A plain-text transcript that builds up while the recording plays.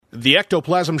The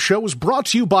Ectoplasm Show is brought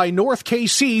to you by North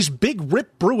KC's Big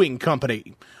Rip Brewing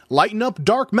Company. Lighten up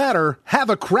dark matter, have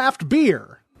a craft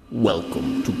beer.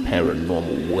 Welcome to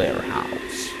Paranormal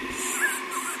Warehouse.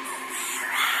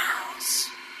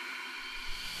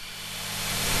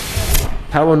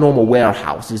 Paranormal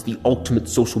Warehouse is the ultimate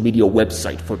social media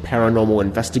website for paranormal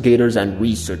investigators and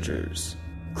researchers.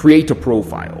 Create a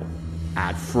profile,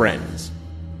 add friends,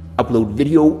 upload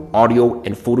video, audio,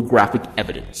 and photographic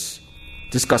evidence.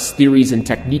 Discuss theories and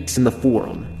techniques in the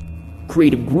forum.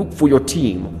 Create a group for your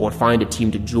team or find a team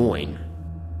to join.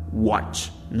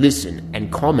 Watch, listen,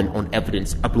 and comment on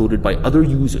evidence uploaded by other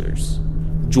users.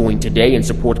 Join today and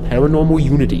support Paranormal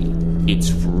Unity. It's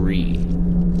free.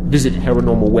 Visit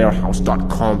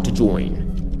paranormalwarehouse.com to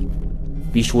join.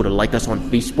 Be sure to like us on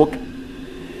Facebook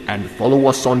and follow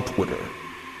us on Twitter.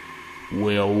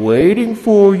 We're waiting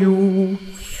for you.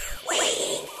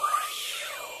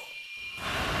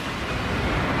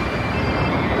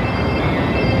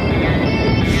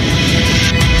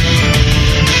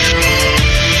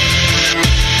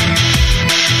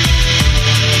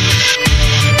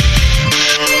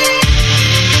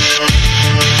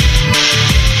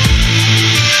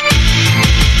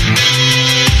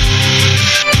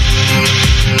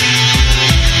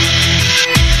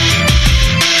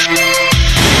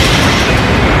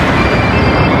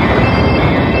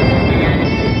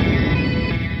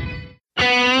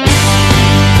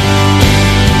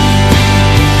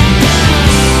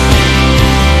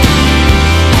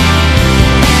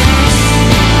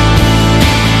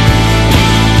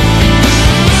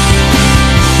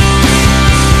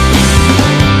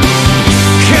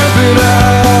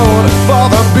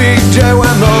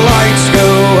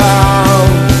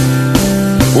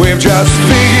 Just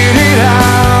figured it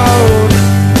out.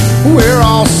 We're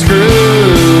all screwed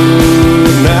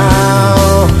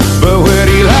now, but we're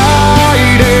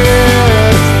delighted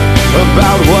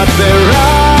about what they're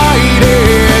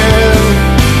writing.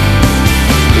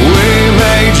 We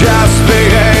may just be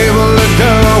able to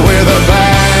go with a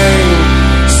bang.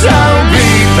 So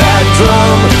beat that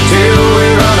drum till we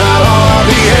run out of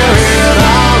the air in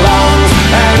our lungs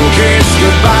and kiss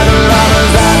goodbye to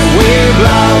lovers that we've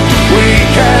loved. We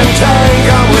can take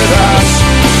them with us.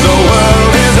 The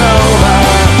world is over.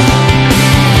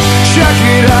 Check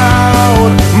it out.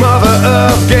 Mother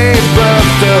Earth gave birth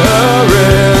to her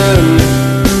end.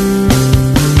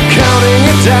 Counting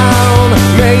it down.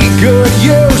 Make good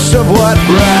use of what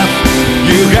breath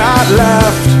you got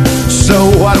left. So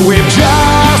what we've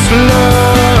just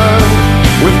learned,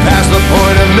 we've passed the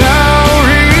point of no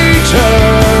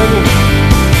return.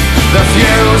 The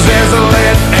fuse is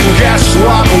lit, and guess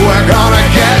what? We're gonna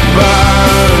get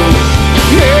burned.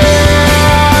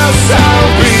 Yeah, so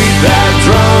beat that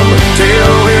drum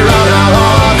till we run out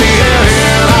of the air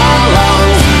in our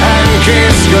lungs and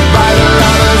kiss goodbye the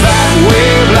lovers that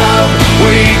we've loved.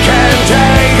 We can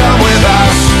take them with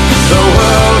us. The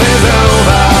world is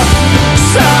over.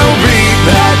 So beat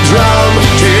that drum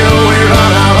till we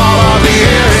run out of the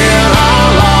air in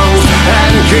our lungs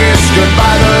and kiss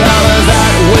goodbye the lovers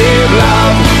that we've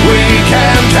loved. We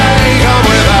can take them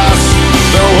with us.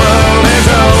 The world is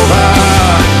over.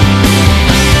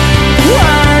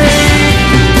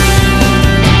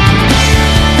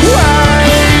 Wait.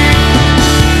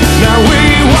 Now we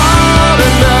wanna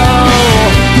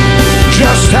know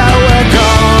just how we're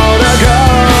gonna go.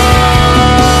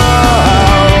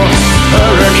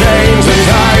 Hurricanes and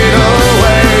tidal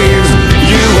waves,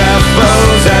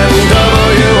 UFOs and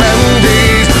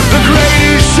WMDs. The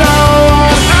greatest show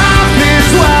on earth is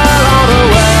well on the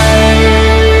way.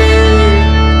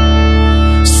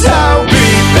 So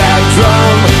beat that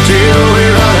drum till we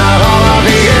run out all of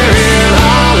the air in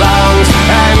our lungs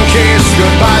and kiss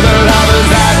goodbye the lovers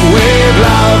that we've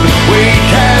loved. We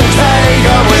can take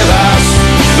them with us.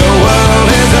 The world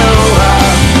is over.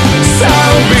 So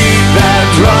beat that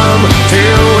drum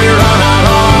till we run out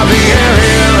all of the air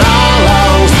in our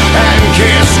lungs and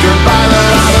kiss goodbye the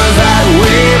lovers that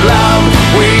we've loved.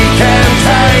 We can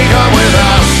take them with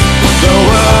us. The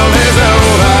world is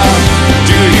over.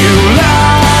 Do you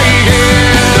like it?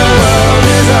 The world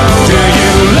is over. Do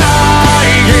you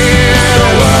like it? The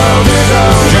world is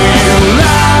over. Do you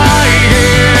like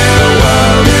it? The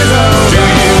world is over. Do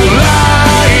you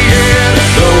like it?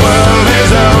 The world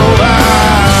is over.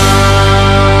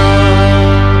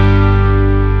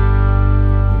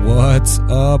 What's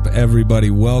up, everybody?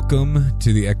 Welcome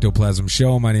to the Ectoplasm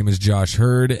Show. My name is Josh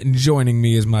Hurd, and joining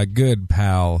me is my good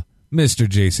pal, Mr.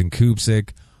 Jason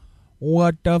Kupsik.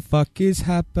 What the fuck is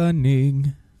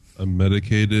happening? I'm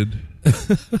medicated.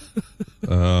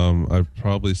 I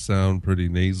probably sound pretty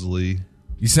nasally.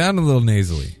 You sound a little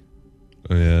nasally.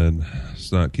 And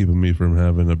it's not keeping me from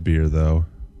having a beer, though.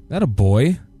 That a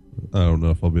boy? I don't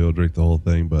know if I'll be able to drink the whole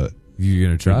thing, but... You're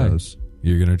going to try.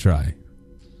 You're going to try.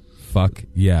 Fuck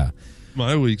yeah.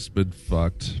 My week's been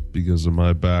fucked because of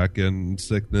my back and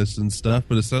sickness and stuff,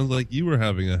 but it sounds like you were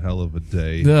having a hell of a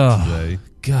day today.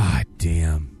 God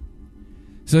damn.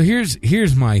 So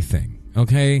here's my thing,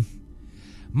 okay?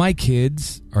 My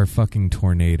kids are fucking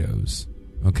tornadoes,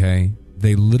 okay?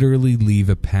 They literally leave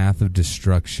a path of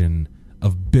destruction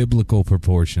of biblical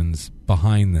proportions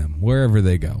behind them wherever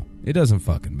they go. It doesn't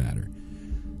fucking matter.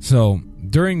 So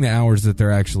during the hours that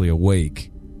they're actually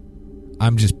awake,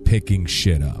 I'm just picking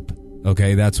shit up.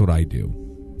 Okay, that's what I do.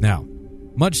 Now,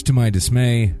 much to my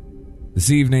dismay,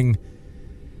 this evening,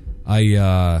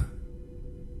 I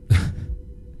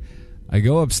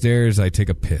go upstairs, I take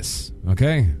a piss,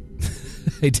 okay?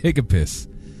 I take a piss.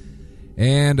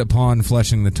 And upon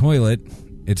flushing the toilet,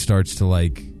 it starts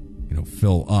to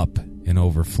fill up and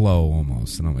overflow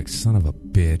almost. And I'm like, son of a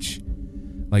bitch.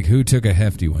 Like, who took a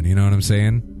hefty one? You know what I'm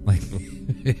saying? Like,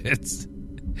 it's...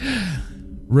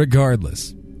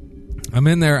 Regardless. I'm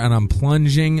in there and I'm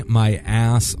plunging my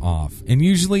ass off. And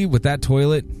usually with that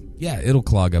toilet, yeah, it'll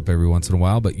clog up every once in a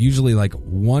while, but usually like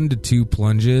 1 to 2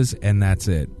 plunges and that's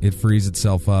it. It frees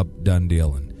itself up, done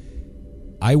dealing.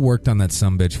 I worked on that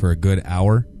sumbitch for a good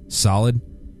hour, solid.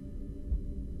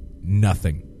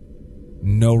 Nothing.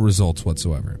 No results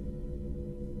whatsoever.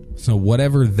 So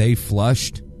whatever they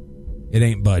flushed, it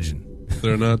ain't budging.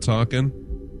 They're not talking?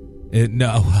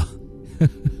 No.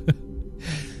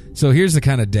 So here's the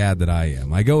kind of dad that I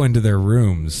am. I go into their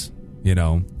rooms, and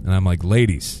I'm like,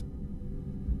 ladies.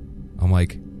 I'm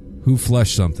like, who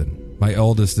flushed something? My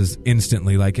oldest is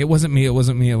instantly like, it wasn't me, it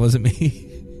wasn't me, it wasn't me.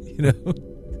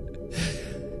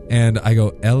 And I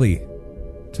go, Ellie,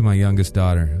 to my youngest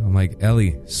daughter. I'm like,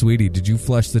 Ellie, sweetie, did you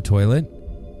flush the toilet?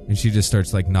 And she just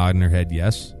starts like nodding her head,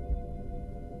 yes.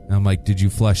 And I'm like, did you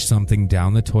flush something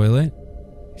down the toilet?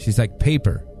 She's like,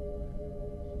 paper.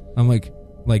 I'm like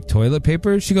toilet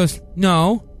paper? She goes,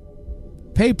 no,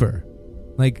 paper.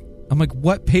 I'm like,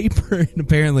 what paper? And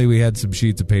apparently we had some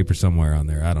sheets of paper somewhere on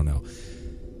there. I don't know.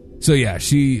 So yeah,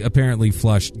 she apparently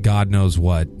flushed God knows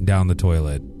what down the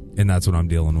toilet, and that's what I'm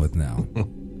dealing with now.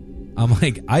 I'm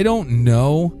like, I don't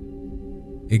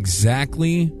know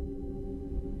exactly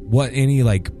what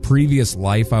any previous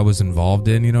life I was involved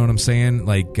in, you know what I'm saying?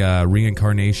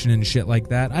 Reincarnation and shit like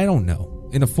that. I don't know.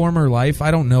 In a former life, I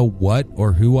don't know what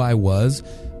or who I was,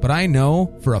 but I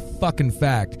know for a fucking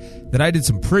fact that I did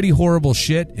some pretty horrible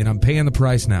shit, and I'm paying the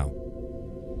price now.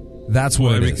 That's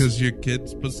what it is. Because your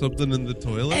kids put something in the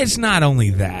toilet? It's not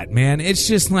only that, man. It's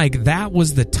just that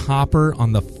was the topper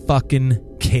on the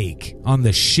fucking cake. On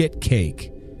the shit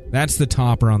cake. That's the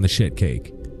topper on the shit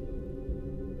cake.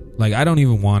 I don't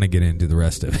even want to get into the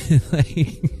rest of it.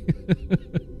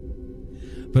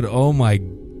 But oh my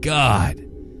God.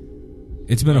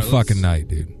 It's been a fucking night,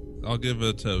 dude. I'll give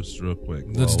a toast real quick.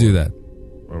 Let's do that.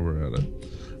 While we're at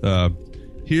it.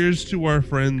 Here's to our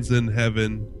friends in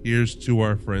heaven. Here's to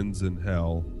our friends in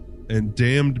hell. And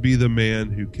damned be the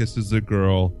man who kisses a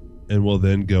girl and will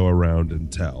then go around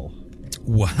and tell.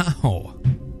 Wow.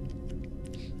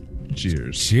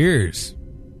 Cheers. Cheers.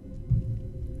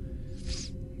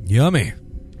 Yummy.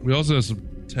 We also have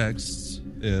some texts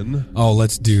in. Oh,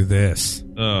 let's do this.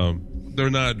 They're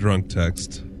not drunk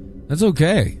texts. That's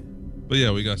okay. But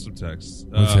yeah, we got some texts.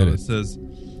 Let's hit it. It says,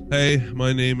 hey,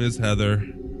 my name is Heather.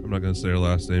 I'm not going to say her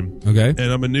last name. Okay. And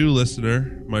I'm a new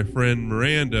listener. My friend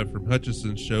Miranda from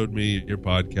Hutchison showed me your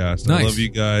podcast. Nice. I love you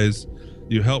guys.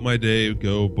 You help my day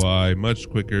go by much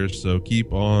quicker, so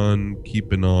keep on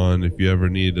keeping on. If you ever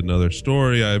need another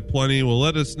story, I have plenty. Well,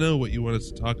 let us know what you want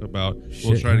us to talk about.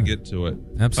 We'll try to get to it.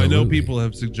 Absolutely. I know people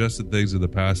have suggested things in the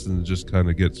past and it just kind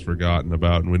of gets forgotten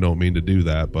about, and we don't mean to do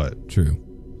that, but... True.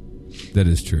 That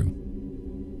is true.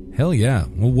 Hell yeah.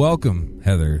 Well, welcome,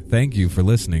 Heather. Thank you for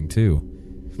listening, too.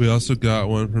 We also got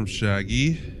one from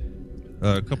Shaggy.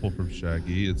 A couple from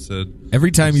Shaggy. It said...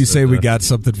 Every time you say we got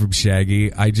something from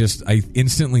Shaggy, I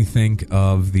instantly think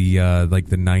of the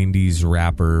the 90s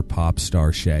rapper pop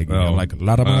star Shaggy. I'm like,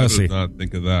 lot of mercy. I did not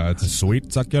think of that.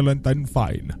 Sweet, succulent, and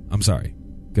fine. I'm sorry.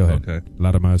 Go ahead. Okay.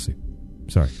 Lot of mercy.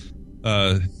 Sorry.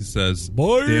 He says,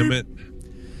 Boy. damn it.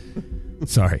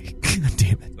 Sorry.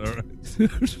 Damn it. All right.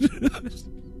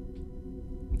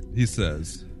 He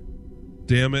says,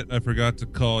 damn it, I forgot to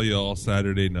call y'all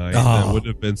Saturday night. Oh. That would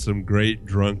have been some great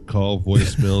drunk call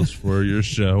voicemails for your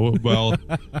show. Well,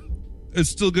 it's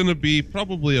still going to be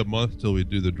probably a month till we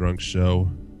do the drunk show.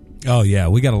 Oh, yeah.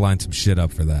 We got to line some shit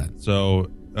up for that. So,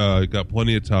 got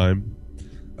plenty of time.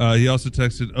 He also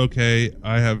texted, okay,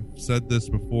 I have said this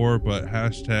before, but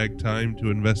hashtag time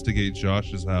to investigate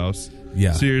Josh's house.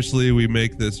 Yeah. Seriously, we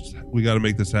got to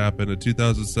make this happen. A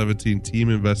 2017 team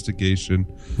investigation.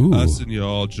 Ooh. Us and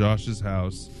y'all, Josh's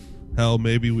house. Hell,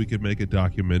 maybe we could make a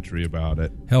documentary about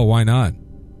it. Hell, why not?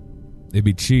 It'd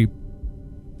be cheap.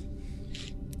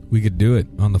 We could do it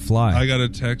on the fly. I got a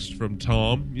text from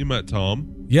Tom. You met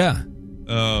Tom. Yeah.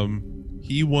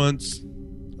 He wants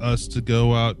us to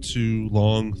go out to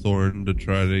Longthorn to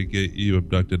try to get you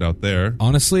abducted out there.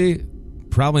 Honestly,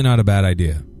 probably not a bad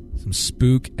idea. Some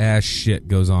spook ass shit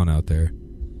goes on out there.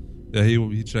 Yeah,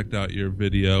 he checked out your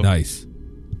video. Nice.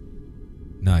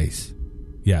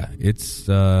 Yeah, it's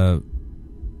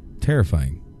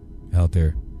terrifying out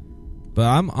there. But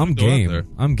I'm game.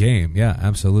 I'm game. Yeah,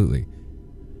 absolutely.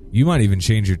 You might even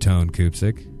change your tone,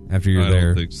 Koopsik, after you're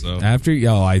there. I don't think so.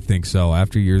 I think so.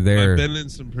 After you're there. I've been in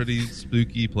some pretty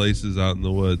spooky places out in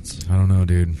the woods. I don't know,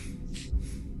 dude.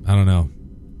 I don't know.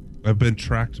 I've been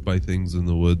tracked by things in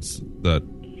the woods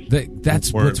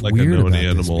that's what's like weird a known about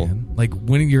animal. this, man. Like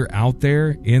when you're out there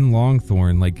in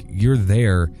Longthorn, like you're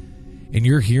there and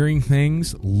you're hearing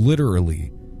things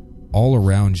literally all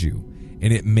around you,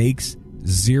 and it makes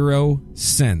zero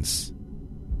sense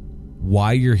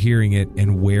why you're hearing it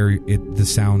and where the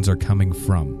sounds are coming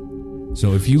from.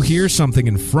 So if you hear something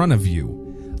in front of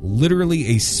you,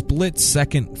 literally a split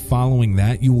second following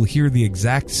that, you will hear the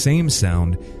exact same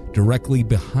sound directly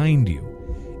behind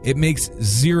you. It makes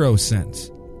zero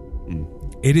sense.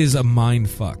 It is a mind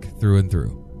fuck through and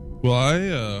through.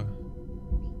 Well,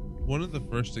 one of the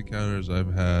first encounters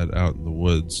I've had out in the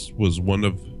woods was when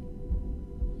I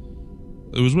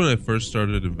first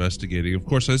started investigating. Of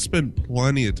course, I spent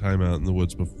plenty of time out in the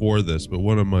woods before this, but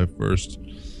one of my first,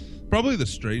 probably the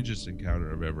strangest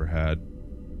encounter I've ever had,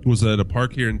 was at a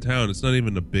park here in town. It's not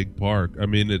even a big park. I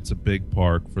mean, it's a big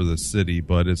park for the city,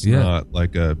 but it's not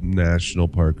like a national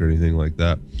park or anything like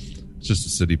that. It's just a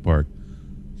city park.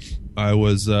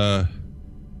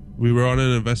 We were on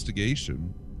an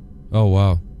investigation. Oh,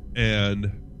 wow.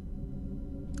 And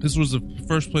this was the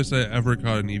first place I ever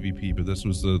caught an EVP, but this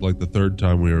was the third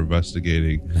time we were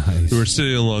investigating. Nice. We were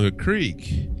sitting along a creek,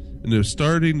 and it was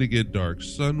starting to get dark.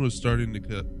 Sun was starting to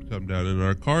come down, and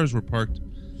our cars were parked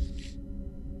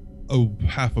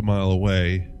half a mile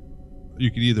away.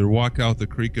 You could either walk out the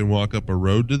creek and walk up a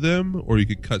road to them, or you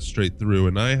could cut straight through.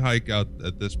 And I hike out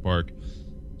at this park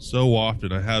so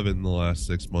often. I have in the last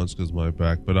 6 months because of my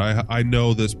back, but I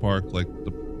know this park like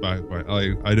the back.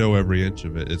 I know every inch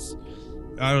of it.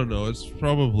 I don't know. It's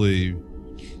probably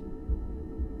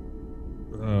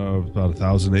about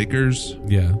 1,000 acres.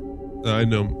 Yeah. I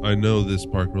know this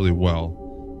park really well.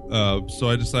 So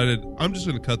I decided I'm just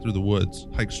going to cut through the woods,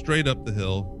 hike straight up the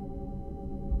hill,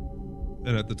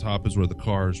 and at the top is where the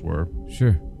cars were.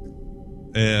 Sure.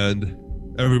 And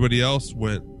everybody else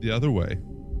went the other way.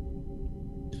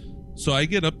 So I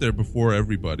get up there before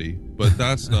everybody, but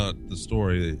that's not the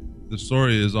story. The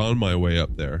story is on my way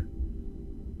up there.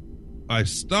 I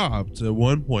stopped at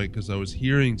one point because I was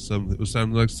hearing something. It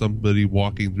sounded like somebody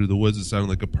walking through the woods. It sounded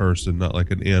like a person, not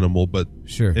like an animal, but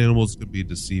sure, animals could be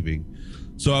deceiving.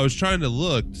 So I was trying to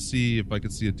look to see if I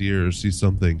could see a deer or see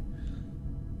something.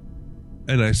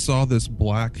 And I saw this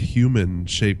black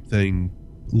human-shaped thing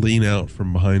lean out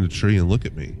from behind a tree and look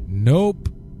at me. Nope.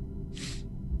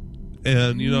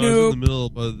 And, I was in the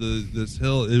middle of this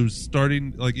hill. It was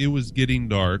starting, it was getting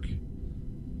dark.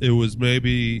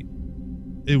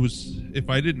 If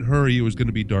I didn't hurry, it was going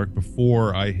to be dark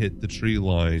before I hit the tree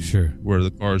line where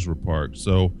the cars were parked.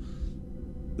 So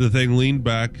the thing leaned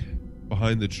back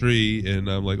behind the tree, and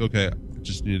I'm like, okay, I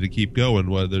just needed to keep going.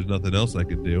 Well, there's nothing else I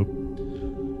could do.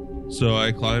 So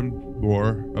I climbed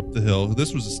more up the hill.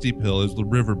 This was a steep hill. It was the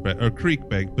river bank, or creek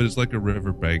bank, but it's like a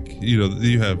river bank.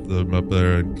 You have them up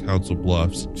there in Council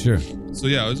Bluffs. Sure. So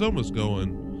yeah, I was almost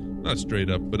going, not straight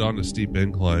up, but on a steep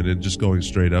incline and just going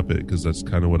straight up it, because that's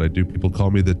kind of what I do. People call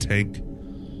me the tank.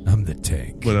 I'm the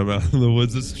tank. When I'm out in the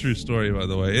woods. It's a true story, by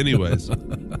the way. Anyways,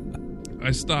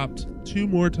 I stopped 2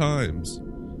 more times.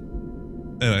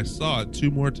 And I saw it 2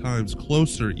 more times,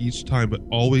 closer each time, but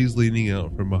always leaning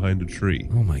out from behind a tree.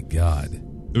 Oh my God.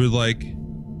 It was like,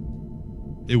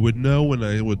 it would know when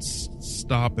I would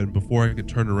stop, and before I could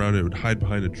turn around, it would hide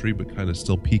behind a tree, but kind of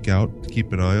still peek out to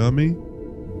keep an eye on me.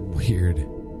 Weird.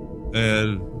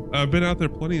 And I've been out there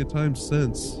plenty of times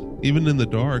since, even in the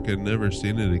dark, and never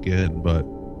seen it again, but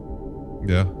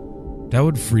yeah. That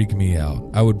would freak me out.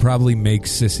 I would probably make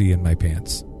sissy in my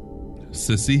pants.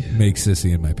 Sissy? Make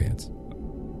sissy in my pants.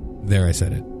 There, I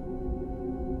said it.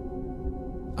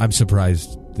 I'm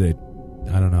surprised that,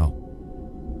 I don't know.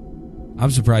 I'm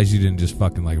surprised you didn't just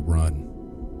fucking run.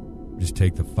 just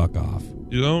take the fuck off.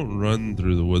 You don't run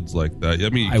through the woods like that. I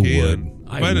mean, you I can. would.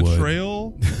 If I had a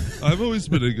trail, I've always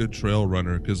been a good trail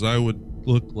runner because I would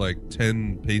look like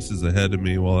 10 paces ahead of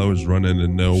me while I was running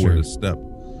and know where to step.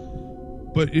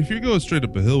 But if you're going straight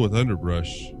up a hill with underbrush,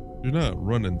 you're not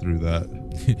running through that.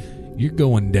 You're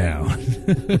going down.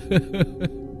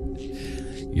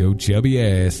 Yo chubby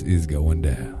ass is going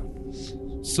down.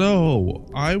 So,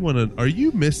 are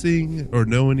you missing or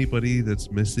know anybody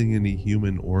that's missing any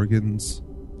human organs?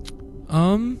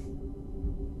 I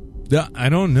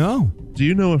don't know. Do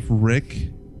you know if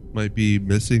Rick might be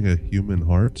missing a human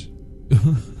heart?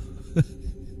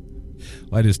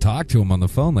 I just talked to him on the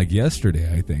phone like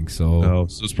yesterday, I think. So, no,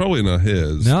 so it's probably not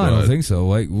his. No, I don't think so.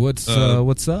 Like, what's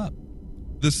up?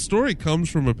 This story comes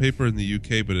from a paper in the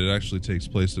UK, but it actually takes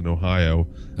place in Ohio.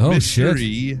 Oh,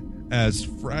 Mystery shit. as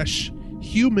fresh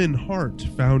human heart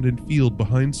found in field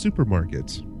behind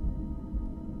supermarket.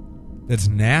 That's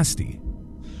nasty.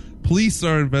 Police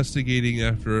are investigating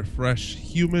after a fresh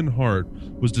human heart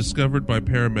was discovered by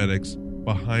paramedics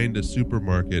behind a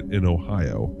supermarket in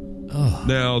Ohio. Ugh.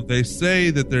 Now, they say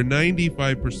that they're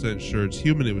 95% sure it's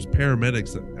human. It was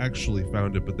paramedics that actually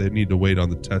found it, but they need to wait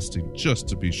on the testing just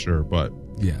to be sure. But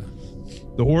yeah.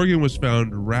 The organ was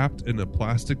found wrapped in a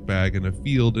plastic bag in a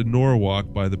field in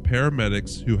Norwalk by the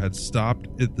paramedics who had stopped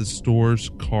at the store's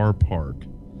car park.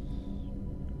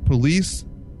 Police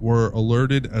were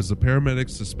alerted as the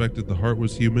paramedics suspected the heart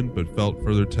was human but felt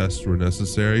further tests were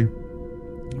necessary.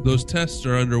 Those tests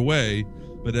are underway,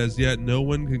 but as yet no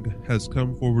one has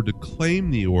come forward to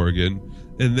claim the organ,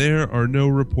 and there are no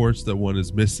reports that one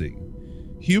is missing.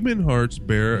 Human hearts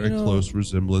bear a close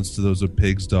resemblance to those of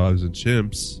pigs, dogs, and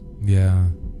chimps. Yeah.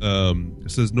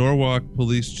 It says Norwalk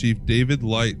Police Chief David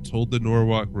Light told the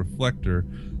Norwalk Reflector,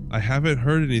 "I haven't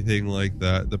heard anything like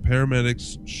that. The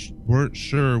paramedics weren't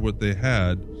sure what they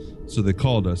had, so they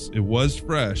called us. It was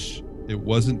fresh. It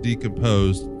wasn't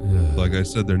decomposed. Ugh. Like I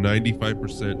said, they're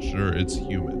 95% sure it's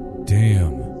human."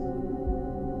 Damn.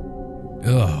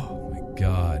 Oh, my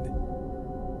God.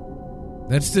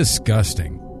 That's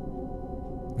disgusting.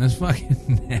 That's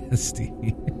fucking nasty.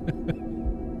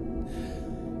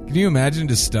 Can you imagine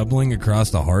just stumbling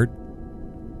across the heart?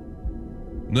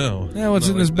 No. Yeah, what's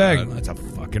in not this like bag? that. That's a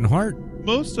fucking heart.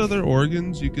 Most other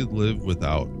organs you could live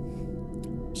without.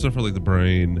 Except for like the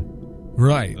brain.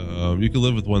 Right. You could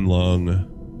live with one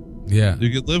lung. Yeah. You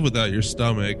could live without your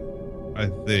stomach, I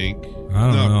think. I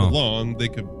don't know. For long. They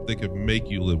could make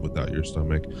you live without your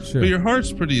stomach. Sure. But your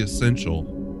heart's pretty essential.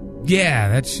 Yeah,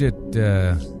 that shit,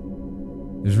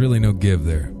 there's really no give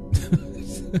there.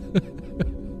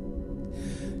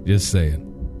 Just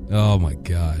saying. Oh my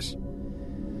gosh.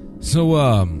 So,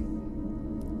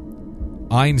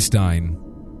 Einstein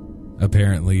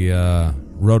apparently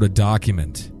wrote a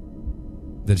document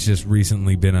that's just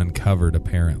recently been uncovered,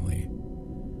 apparently,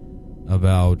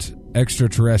 about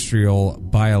extraterrestrial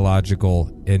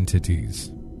biological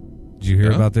entities. Did you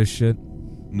hear about this shit?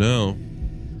 No.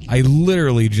 I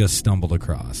literally just stumbled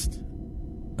across.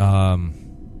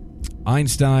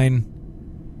 Einstein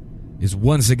is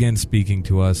once again speaking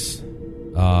to us.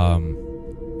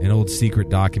 An old secret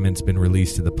document's been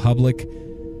released to the public.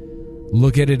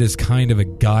 Look at it as kind of a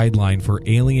guideline for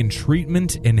alien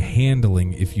treatment and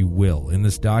handling, if you will. In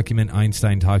this document,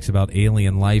 Einstein talks about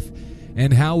alien life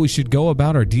and how we should go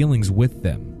about our dealings with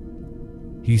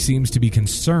them. He seems to be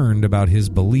concerned about his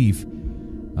belief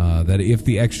that if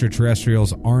the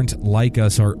extraterrestrials aren't like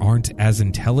us or aren't as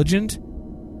intelligent,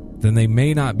 then they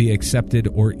may not be accepted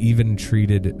or even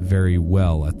treated very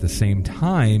well. At the same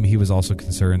time, he was also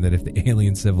concerned that if the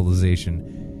alien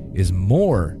civilization is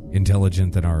more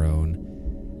intelligent than our own,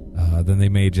 then they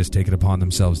may just take it upon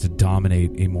themselves to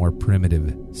dominate a more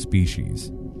primitive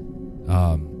species.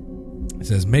 It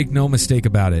says, make no mistake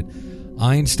about it,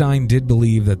 Einstein did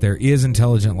believe that there is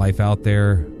intelligent life out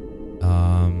there,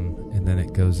 and then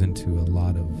it goes into a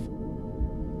lot of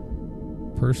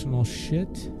personal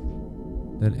shit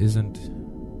that isn't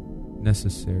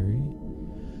necessary.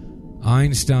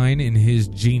 Einstein, in his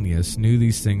genius, knew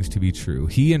these things to be true.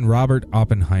 He and Robert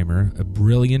Oppenheimer, a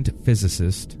brilliant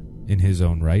physicist in his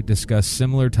own right, discussed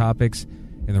similar topics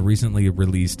in the recently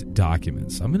released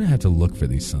documents. I'm going to have to look for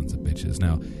these sons of bitches.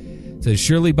 Now, it says,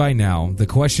 surely by now, the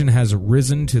question has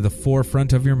risen to the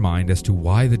forefront of your mind as to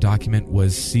why the document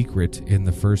was secret in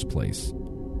the first place.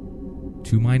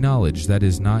 To my knowledge, that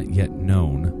is not yet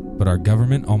known, but our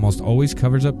government almost always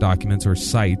covers up documents or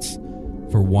sites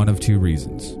for one of two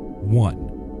reasons.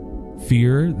 One,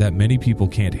 fear that many people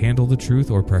can't handle the truth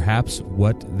or perhaps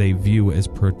what they view as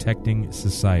protecting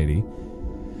society.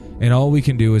 And all we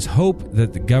can do is hope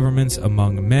that the governments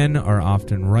among men are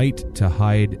often right to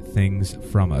hide things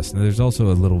from us. Now, there's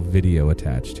also a little video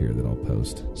attached here that I'll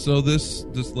post. So this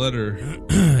letter,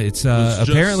 it's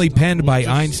apparently penned by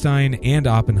Einstein and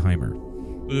Oppenheimer.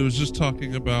 But it was just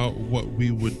talking about what we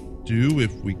would do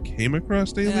if we came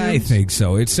across aliens. I think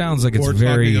so. It sounds like it's We're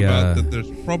very talking about that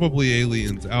there's probably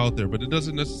aliens out there, but it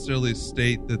doesn't necessarily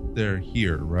state that they're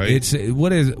here, right? It's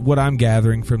what I'm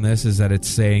gathering from this is that it's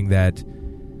saying that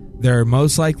there are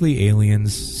most likely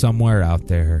aliens somewhere out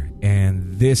there,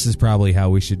 and this is probably how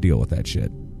we should deal with that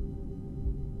shit.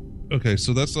 Okay,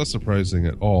 so that's not surprising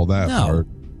at all, that No.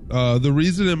 part. The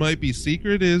reason it might be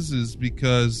secret is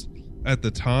because at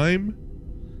the time,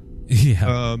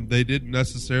 they didn't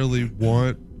necessarily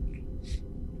want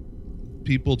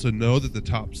people to know that the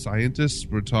top scientists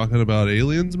were talking about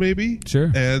aliens, maybe.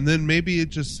 Sure. And then maybe it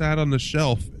just sat on the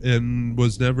shelf and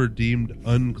was never deemed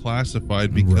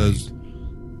unclassified because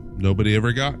nobody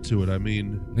ever got to it. I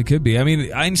mean, it could be. I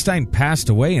mean, Einstein passed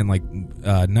away in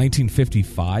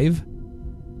 1955.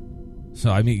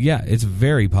 So, I mean, yeah, it's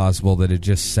very possible that it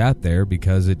just sat there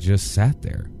because it just sat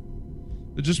there.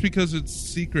 just because it's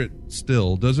secret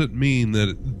still doesn't mean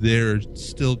that they're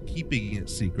still keeping it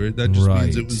secret. That just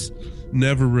means it was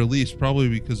never released, probably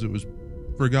because it was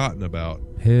forgotten about.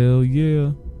 Hell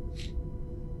yeah.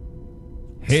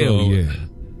 Hell yeah.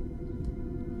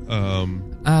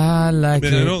 I like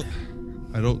it.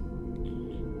 I don't.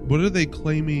 What are they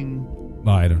claiming?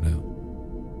 I don't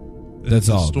know. That's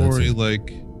all. Story That's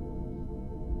like,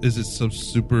 is it some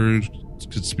super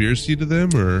conspiracy to them,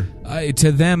 or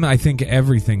to them? I think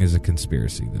everything is a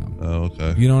conspiracy, though. Oh,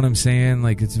 okay. You know what I'm saying?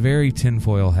 Like, it's very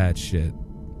tinfoil hat shit.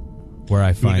 Where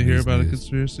I find you want to hear these about news. a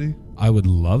conspiracy? I would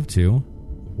love to.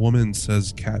 Woman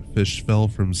says catfish fell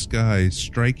from sky,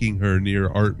 striking her near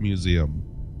art museum.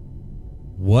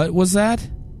 What was that?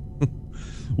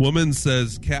 Woman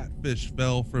says catfish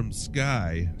fell from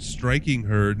sky, striking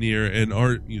her near an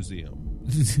art museum.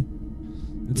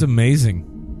 It's amazing.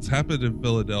 It's happened in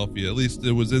Philadelphia. At least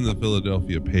it was in the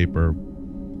Philadelphia paper.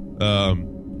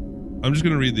 I'm just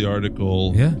going to read the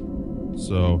article. Yeah.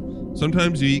 So,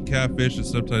 sometimes you eat catfish, and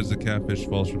sometimes the catfish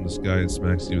falls from the sky and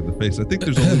smacks you in the face. I think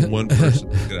there's only one person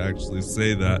who could actually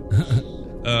say that.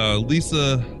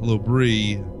 Lisa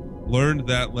Labrie learned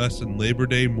that lesson Labor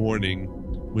Day morning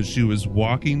when she was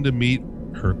walking to meet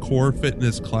her core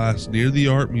fitness class near the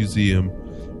art museum,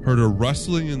 heard a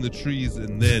rustling in the trees,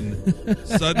 and then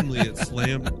suddenly I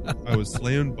was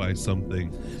slammed by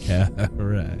something. Yeah,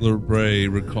 right.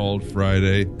 Labrie recalled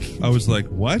Friday. I was like,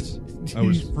 what? I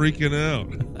was freaking out.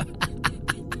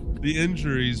 The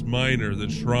injuries minor, the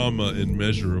trauma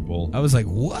immeasurable. I was like,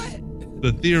 what?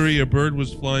 The theory, a bird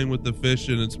was flying with the fish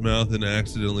in its mouth and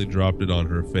accidentally dropped it on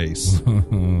her face.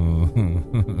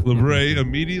 Labrie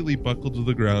immediately buckled to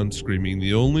the ground, screaming.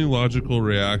 The only logical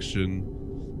reaction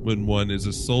when one is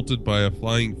assaulted by a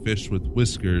flying fish with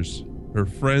whiskers. Her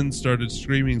friend started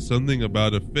screaming something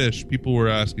about a fish. People were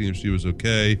asking if she was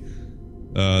okay.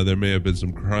 There may have been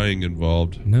some crying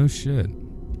involved. No shit.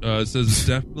 It says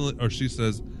definitely, or she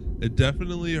says, it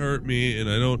definitely hurt me, and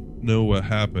I don't know what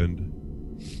happened.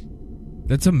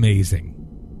 That's amazing.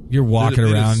 You're walking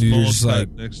around and you're just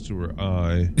like next to her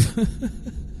eye.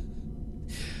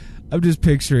 I'm just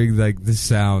picturing like the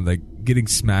sound, like getting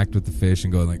smacked with the fish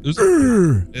and going like,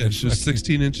 it's just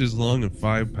 16 inches long and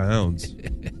 5 pounds.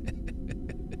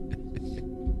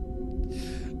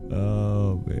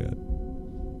 Oh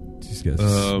man, just got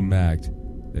smacked.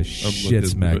 The shit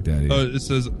smacked out of you. It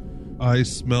says, I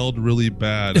smelled really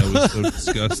bad. I was so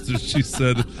disgusted. She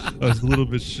said, I was a little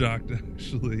bit shocked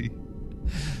actually.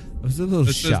 I was a little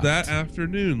shocked. Says that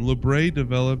afternoon, Labrie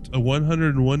developed a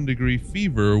 101-degree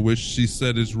fever, which she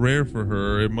said is rare for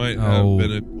her. It might have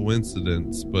been a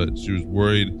coincidence, but she was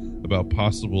worried about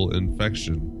possible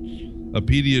infection. A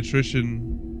pediatrician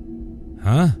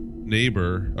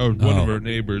neighbor, one of her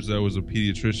neighbors that was a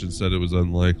pediatrician said it was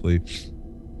unlikely.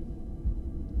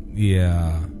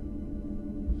 Yeah.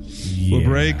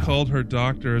 Labrie called her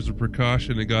doctor as a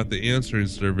precaution and got the answering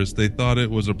service. They thought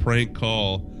it was a prank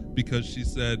call because she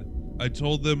said, I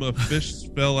told them a fish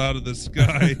fell out of the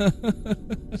sky.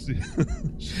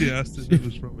 She asked if it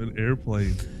was from an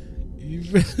airplane.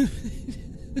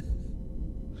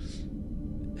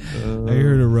 I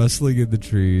heard a rustling in the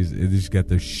trees and just got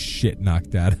the shit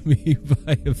knocked out of me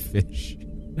by a fish.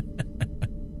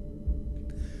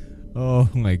 Oh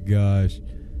my gosh.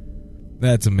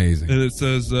 That's amazing. And it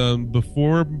says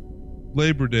before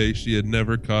Labor Day, she had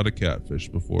never caught a catfish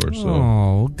before. So.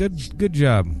 Oh, good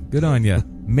job. Good on you.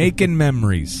 Making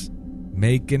memories.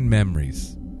 Making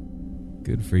memories.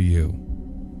 Good for you.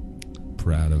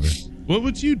 Proud of her. What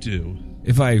would you do?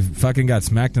 If I fucking got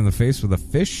smacked in the face with a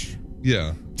fish?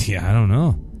 Yeah. Yeah, I don't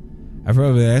know.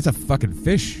 That's a fucking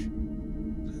fish.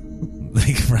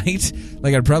 Like, right?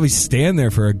 Like, I'd probably stand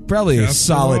there for a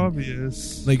solid.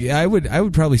 Obvious. Like, I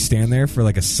would probably stand there for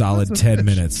like a solid That's a 10 fish.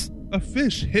 minutes. A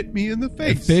fish hit me in the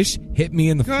face. A fish hit me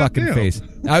in the fucking damn. face.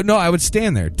 I would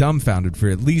stand there dumbfounded for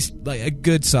at least like a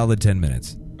good solid 10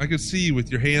 minutes. I could see you with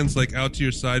your hands like out to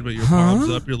your side, but your palms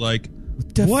up. You're like,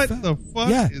 what the fuck?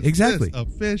 Yeah, is exactly. This? A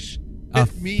fish A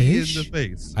hit me fish? in the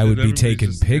face. I would And be everybody's taking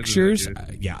just standing pictures. there.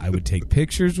 Yeah, I would take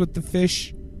pictures with the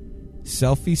fish.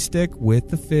 Selfie stick with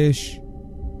the fish.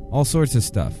 All sorts of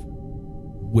stuff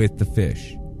with the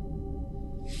fish.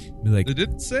 Be like, They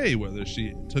didn't say whether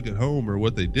she took it home or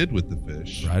what they did with the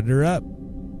fish. ride her up.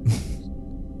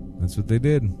 That's what they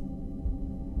did.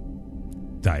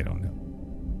 I don't know.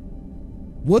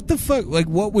 What the fuck? Like,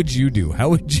 what would you do? How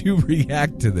would you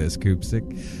react to this,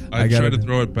 Koopsick? I try to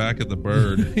throw it back at the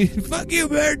bird. Fuck you,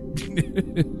 bird.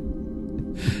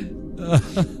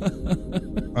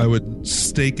 I would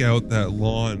stake out that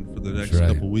lawn for the next That's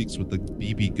right. couple weeks with the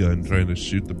BB gun trying to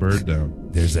shoot the bird down.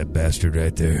 There's that bastard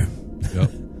right there.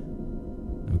 Yep.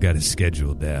 I've got his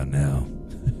schedule down now.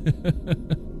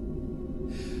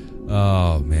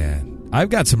 Oh, man. I've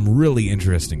got some really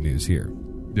interesting news here.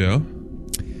 Yeah.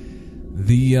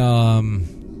 The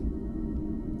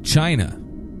China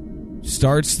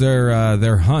starts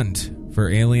their hunt for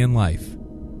alien life.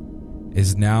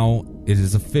 It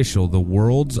is official. The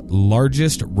world's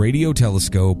largest radio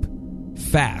telescope,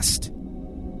 FAST,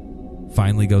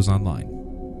 finally goes online.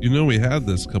 You know, we had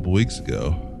this a couple weeks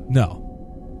ago.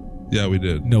 No, Yeah, we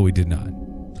did. no, we did not.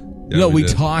 Yeah, No, we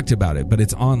did. talked about it, but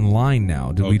it's online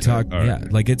now. Did we Okay, talk? all right. Yeah,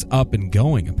 like it's up and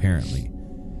going apparently.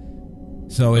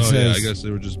 So it Oh, yeah, says. I guess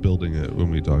they were just building it when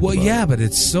we talked Well, about yeah, it. but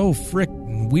it's so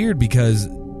frickin' weird because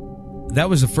that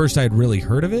was the first I had really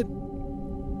heard of it.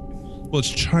 Well, it's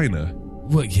China.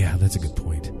 Well, yeah, that's a good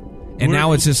point. And We're-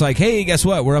 now it's just like, hey, guess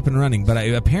what? We're up and running. But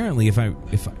apparently, if I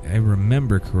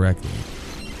remember correctly,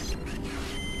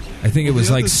 I think it was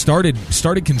the like other-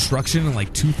 started construction in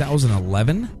like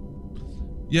 2011.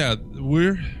 Yeah,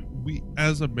 we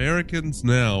as Americans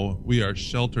now, we are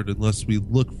sheltered unless we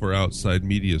look for outside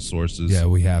media sources. Yeah,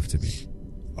 we have to be.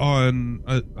 On,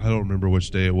 I don't remember which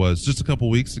day it was, just a couple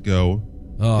weeks ago.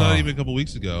 Oh. Not even a couple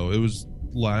weeks ago. It was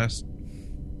last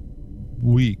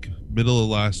week, middle of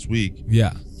last week.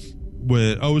 Yeah.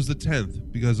 When it was the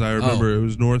 10th, because I remember it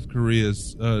was North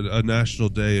Korea's a national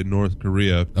day in North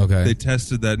Korea. Okay. They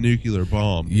tested that nuclear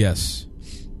bomb. Yes.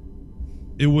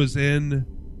 It was in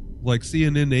like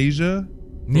CNN Asia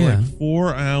for Yeah. like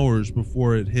 4 hours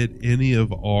before it hit any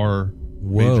of our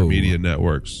Whoa. major media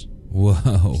networks,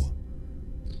 Whoa.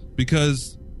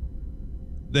 because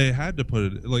they had to put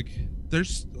it like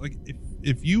there's like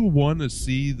if you want to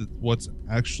see what's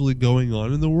actually going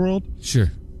on in the world,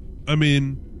 Sure. I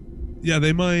mean, yeah,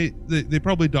 they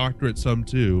probably doctor it some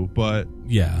too, but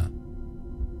Yeah.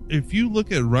 if you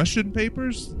look at Russian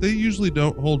papers, they usually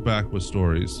don't hold back with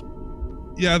stories.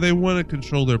 Yeah, they want to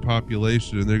control their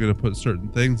population and they're going to put certain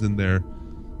things in there.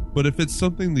 But if it's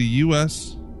something the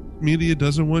U.S. media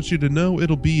doesn't want you to know,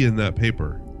 it'll be in that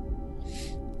paper.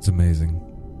 It's amazing.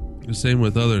 The same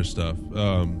with other stuff.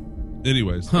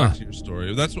 Anyways, Huh. back to your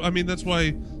story. That's why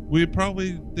they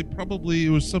probably it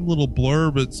was some little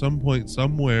blurb at some point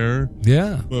somewhere,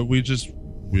 Yeah. but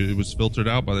it was filtered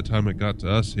out by the time it got to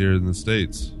us here in the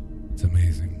States. It's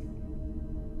amazing.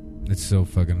 It's so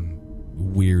fucking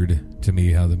weird to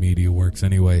me how the media works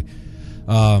anyway.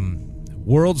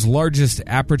 World's largest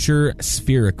aperture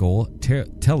spherical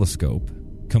telescope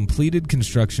completed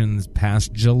construction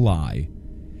past July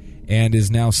and is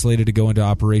now slated to go into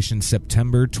operation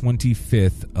September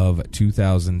 25th of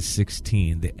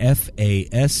 2016. The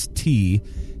FAST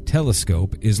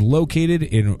telescope is located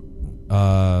in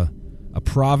a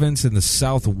province in the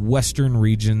southwestern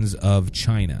regions of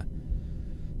China.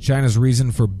 China's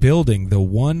reason for building the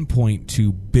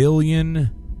 1.2 billion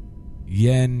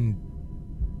yen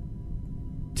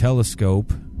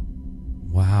telescope,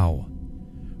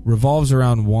 revolves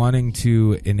around wanting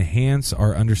to enhance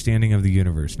our understanding of the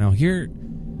universe. Now here,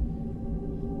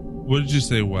 What did you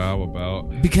say wow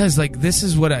about? because like this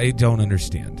is what I don't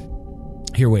understand.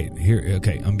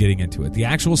 Okay, I'm getting into it. The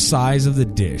actual size of the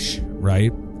dish,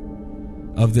 right?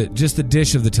 Of the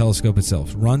dish of the telescope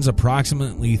itself runs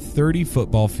approximately 30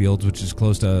 football fields, which is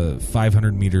close to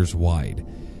 500 meters wide.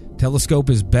 Telescope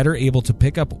is better able to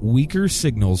pick up weaker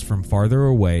signals from farther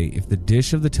away if the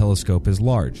dish of the telescope is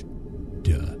large.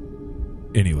 Duh.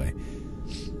 Anyway,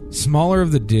 smaller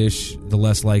of the dish, the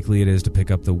less likely it is to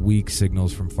pick up the weak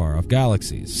signals from far off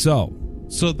galaxies. So,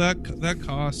 So that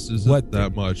cost isn't What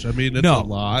that much. I mean, it's No, a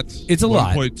lot. it's a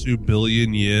lot. 1.2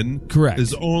 billion yen. Correct.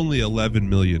 Is only $11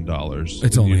 million.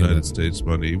 It's in only United 11. States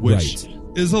money, which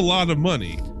is a lot of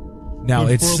money. Now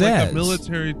But it for says like a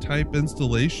military type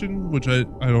installation, which I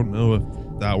don't know if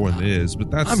that one is, but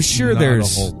that's I'm sure not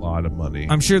there's a whole lot of money.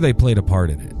 I'm sure they played a part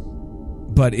in it.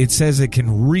 But it says it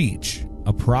can reach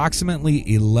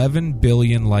approximately 11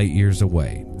 billion light years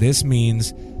away. This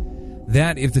means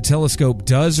that if the telescope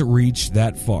does reach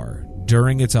that far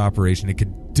during its operation, it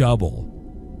could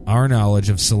double our knowledge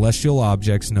of celestial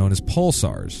objects known as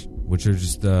pulsars, which are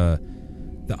just the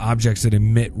objects that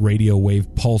emit radio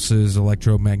wave pulses,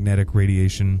 electromagnetic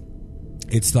radiation.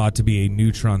 It's thought to be a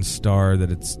neutron star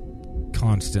that it's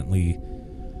constantly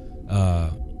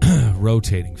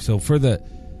rotating. So for the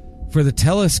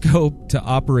telescope to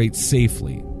operate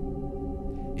safely,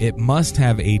 it must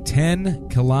have a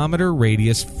 10-kilometer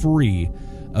radius free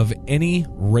of any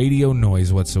radio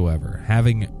noise whatsoever.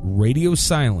 Having radio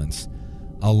silence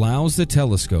allows the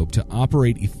telescope to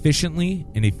operate efficiently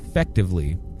and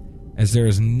effectively, as there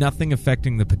is nothing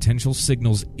affecting the potential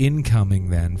signals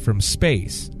incoming then from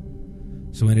space.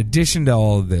 So in addition to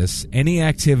all of this, any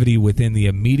activity within the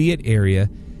immediate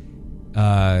area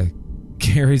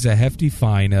carries a hefty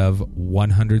fine of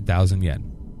 100,000 yen.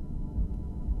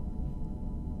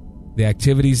 The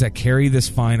activities that carry this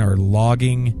fine are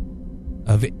logging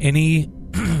of any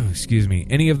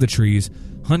any of the trees,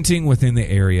 hunting within the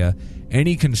area,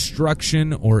 any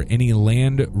construction or any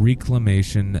land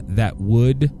reclamation that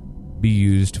would be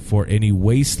used for any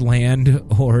wasteland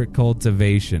or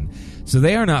cultivation. So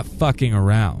they are not fucking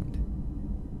around.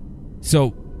 So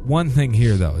one thing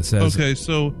here though, it says okay,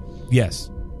 so yes.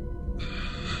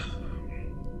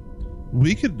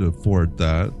 We could afford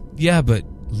that. Yeah, but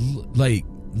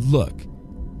look.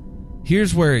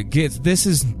 Here's where it gets. This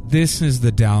is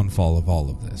the downfall of all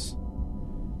of this.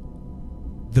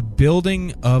 The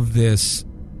building of this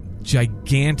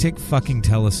gigantic fucking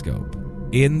telescope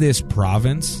in this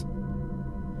province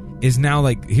is now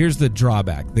here's the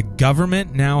drawback. The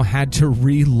government now had to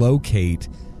relocate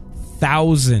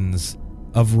thousands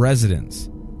of residents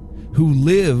who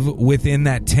live within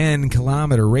that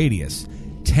 10-kilometer radius.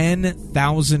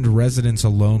 10,000 residents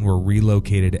alone were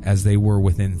relocated as they were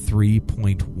within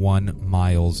 3.1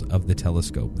 miles of the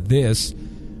telescope. This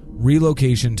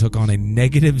relocation took on a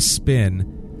negative spin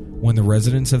when the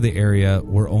residents of the area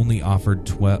were only offered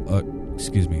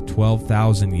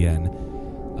 12,000 yen.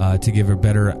 To give a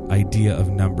better idea of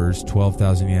numbers,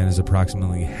 12,000 yen is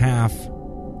approximately half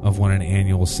of what an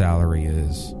annual salary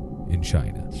is in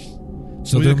China.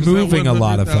 So they're moving a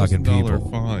lot of fucking people.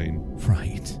 Fine.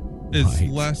 Right. It's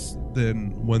less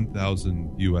than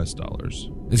 1,000 US dollars.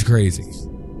 It's crazy.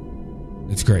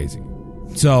 It's crazy.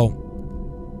 So,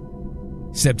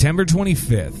 September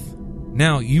 25th.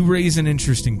 Now, you raise an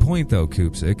interesting point, though,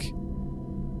 Koopsik.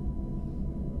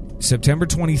 September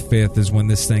 25th is when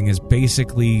this thing is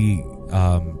basically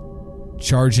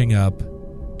charging up,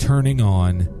 turning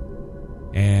on,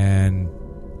 and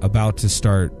about to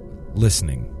start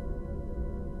listening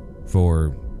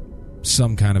for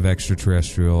some kind of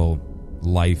extraterrestrial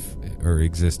life or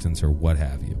existence or what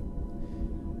have you.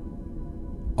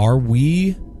 Are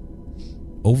we,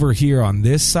 over here on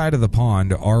this side of the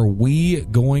pond, are we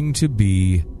going to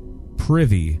be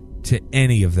privy to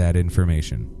any of that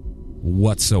information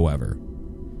whatsoever?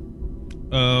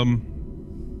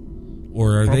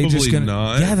 Or are they just going to...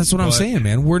 Yeah, that's what I'm saying,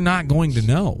 man. We're not going to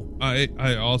know. I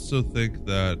also think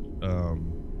that...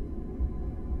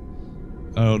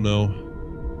 I don't know.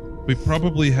 We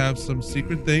probably have some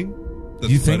secret thing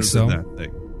that's you think better so? than that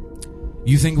thing.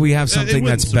 You think we have something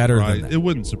that's better than that? It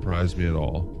wouldn't surprise me at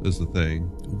all, is the thing.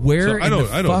 Where in the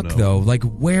fuck, though?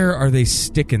 Where are they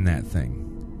sticking that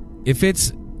thing? If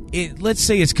let's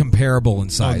say it's comparable in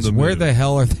size. Where the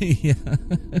hell are they?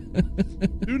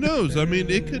 Who knows? I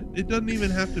mean, it doesn't even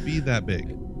have to be that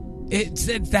big.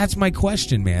 That's my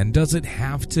question, man. Does it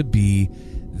have to be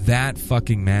that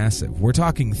fucking massive? We're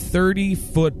talking 30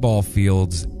 football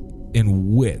fields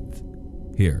in width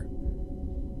here.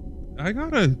 I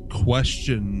got a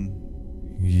question.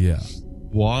 Yeah.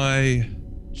 Why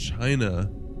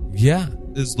China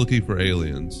is looking for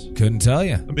aliens? Couldn't tell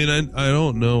you. I mean, I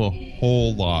don't know a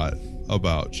whole lot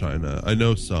about China. I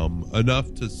know some.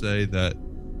 Enough to say that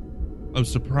I'm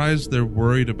surprised they're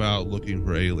worried about looking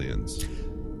for aliens.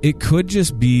 It could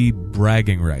just be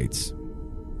bragging rights.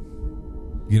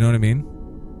 You know what I mean?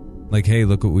 Like, hey,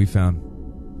 look what we found.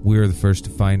 We were the first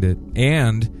to find it.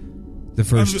 And the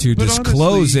first to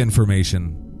disclose honestly,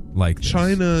 information like this.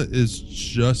 China is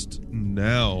just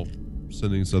now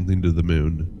sending something to the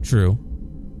moon. True.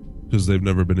 Because they've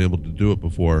never been able to do it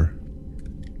before.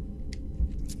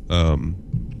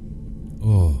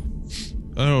 Oh,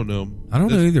 I don't know. I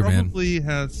don't know either, man. Probably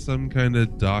has some kind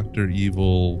of Dr.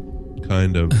 Evil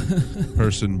kind of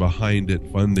person behind it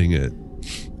funding it.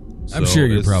 I'm sure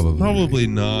you're it's probably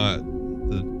not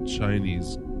the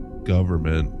Chinese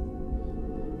government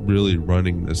really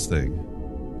running this thing.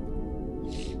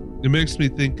 It makes me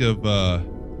think of the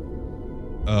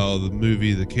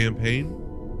movie The Campaign.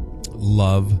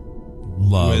 Love.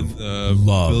 When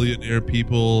billionaire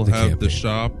people The have Campaign. the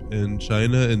shop in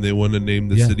China and they want to name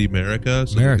the city America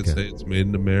so America. they can say it's made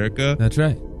in America. That's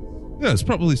right. Yeah, it's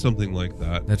probably something like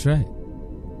that. That's right.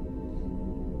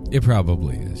 It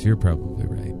probably is. You're probably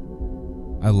right.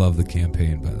 I love The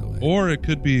Campaign, by the way. Or it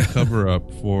could be a cover-up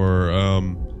for,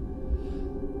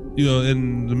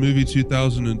 in the movie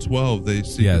 2012, they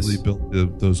secretly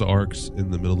built those arcs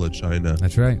in the middle of China.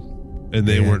 That's right. And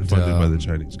they weren't funded by the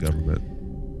Chinese government.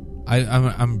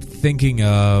 I'm thinking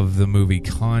of the movie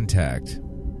Contact,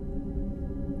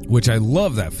 which I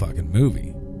love that fucking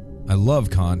movie. I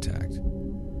love Contact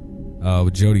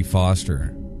with Jodie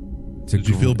Foster. Did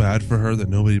you feel bad for her that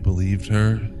nobody believed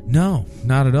her? No,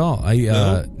 not at all.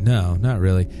 No? No, not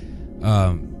really.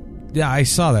 Yeah, I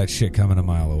saw that shit coming a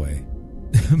mile away.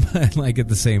 But like at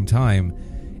the same time,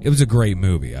 it was a great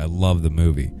movie. I love the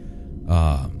movie.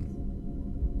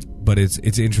 But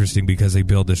it's interesting because they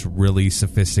build this really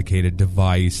sophisticated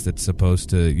device that's supposed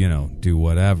to, do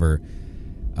whatever.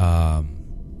 And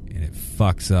it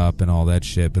fucks up and all that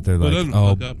shit. But they're like,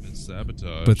 fuck up and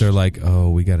sabotage. But they're like, oh,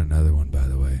 we got another one, by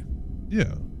the way.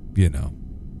 Yeah.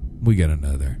 We got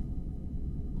another.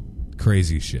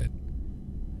 Crazy shit.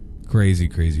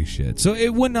 Crazy shit. So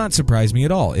it would not surprise me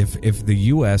at all if the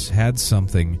U.S. had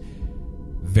something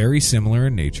very similar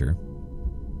in nature,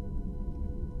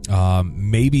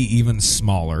 maybe even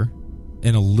smaller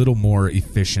and a little more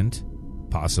efficient,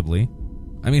 possibly.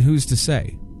 I mean, who's to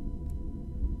say?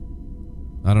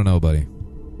 I don't know, buddy.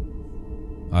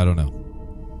 I don't know.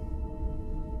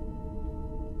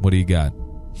 What do you got?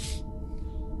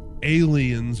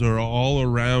 Aliens are all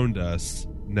around us,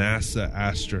 NASA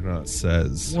astronaut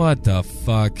says. What the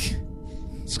fuck?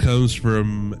 This comes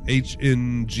from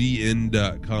hngn.com.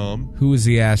 Who is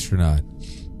the astronaut?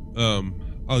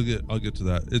 I'll get to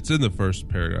that. It's in the first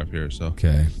paragraph here, so.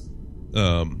 Okay.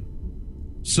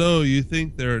 So you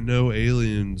think there are no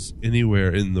aliens anywhere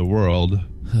in the world?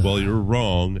 Well, you're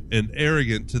wrong and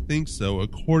arrogant to think so,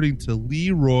 according to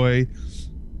Leroy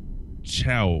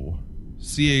Chiao,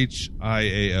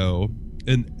 CHIAO,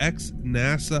 an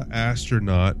ex-NASA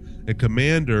astronaut and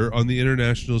commander on the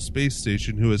International Space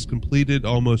Station who has completed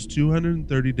almost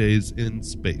 230 days in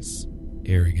space.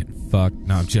 Arrogant fuck.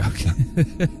 No, I'm joking.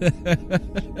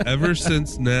 Ever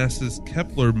since NASA's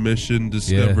Kepler mission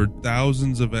discovered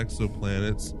thousands of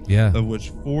exoplanets, of which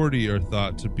 40 are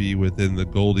thought to be within the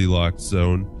Goldilocks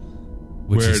zone,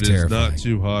 Which where is it terrifying. is not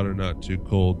too hot or not too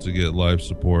cold to get life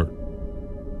support.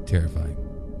 Terrifying.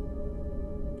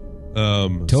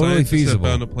 Totally Totally feasible.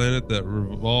 Have found a planet that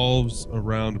revolves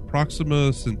around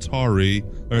Proxima Centauri,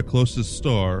 our closest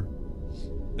star.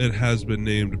 It has been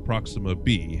named Proxima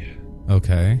B.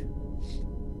 Okay.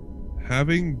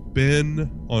 Having been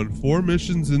on 4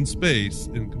 missions in space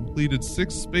and completed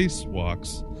 6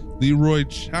 spacewalks, Leroy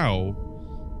Chiao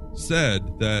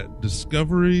said that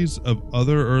discoveries of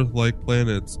other Earth-like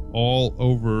planets all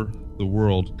over the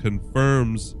world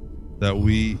confirms that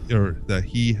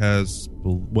he has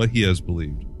what he has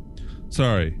believed.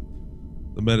 Sorry,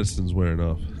 the medicine's wearing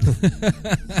off.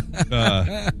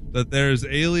 That there's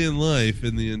alien life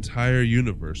in the entire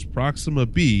universe. Proxima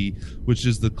B, which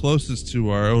is the closest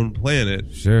to our own planet,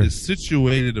 is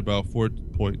situated about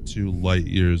 4.2 light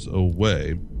years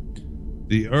away.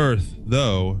 The Earth,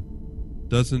 though,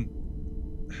 doesn't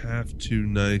have too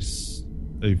nice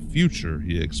a future,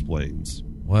 he explains.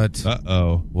 What?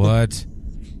 Uh-oh. What?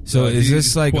 So is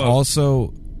this like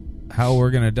also how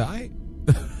we're going to die?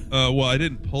 Well, I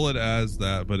didn't pull it as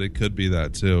that, but it could be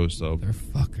that too. So they're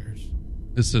fuckers.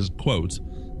 It says, quote,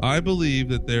 I believe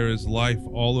that there is life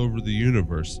all over the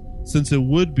universe, since it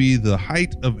would be the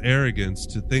height of arrogance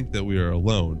to think that we are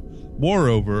alone.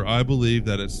 Moreover, I believe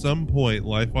that at some point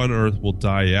life on Earth will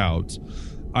die out,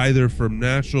 either from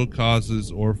natural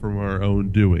causes or from our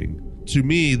own doing. To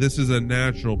me, this is a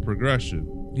natural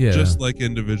progression. Just like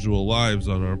individual lives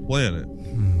on our planet.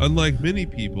 Unlike many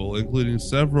people, including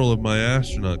several of my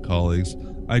astronaut colleagues,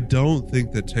 I don't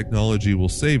think that technology will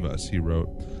save us, he wrote.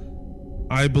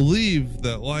 I believe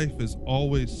that life is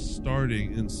always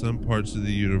starting in some parts of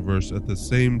the universe at the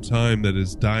same time that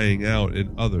is dying out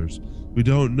in others. We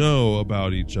don't know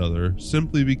about each other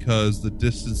simply because the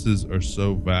distances are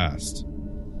so vast.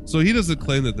 So he doesn't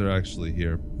claim that they're actually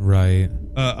here. Right.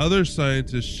 Other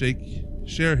scientists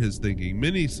share his thinking.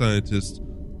 Many scientists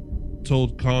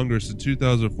told Congress in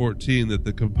 2014 that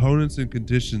the components and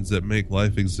conditions that make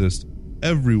life exist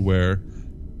everywhere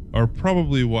are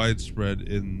probably widespread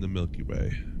in the Milky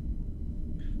Way.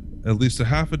 At least a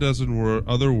half a dozen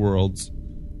other worlds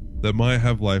that might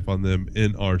have life on them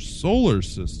in our solar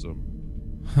system.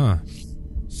 Huh.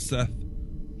 Seth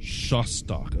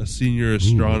Shostak, a senior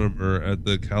astronomer at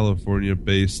the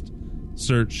California-based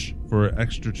Search for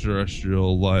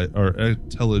Extraterrestrial Life or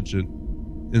Intelligent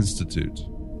Institute.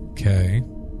 Okay.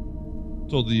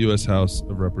 Told the U.S. House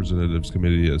of Representatives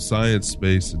Committee of Science,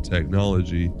 Space, and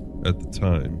Technology at the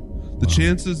time. The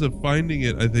chances of finding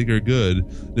it, I think, are good.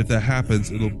 And if that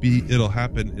happens, it'll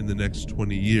happen in the next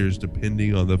 20 years,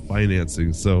 depending on the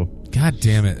financing. So, God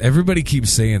damn it! Everybody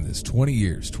keeps saying this. 20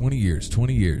 years, 20 years,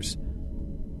 20 years.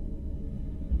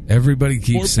 Everybody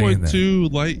keeps saying that.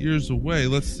 4.2 light years away.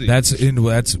 Let's see. That's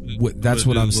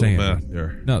what I'm saying.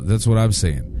 No, that's what I'm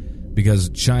saying. Because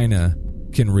China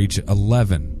can reach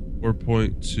 11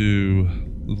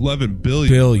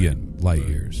 billion light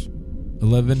years.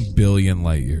 11 billion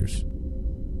light years.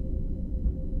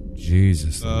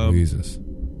 Jesus Louises.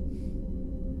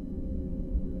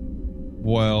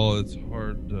 Well, it's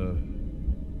hard to...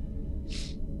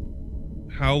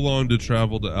 How long to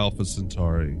travel to Alpha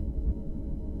Centauri?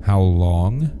 How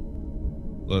long?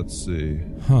 Let's see.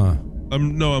 Huh.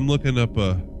 I'm looking up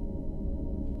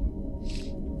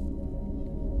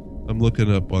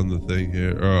on the thing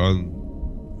here.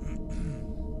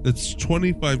 It's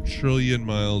 25 trillion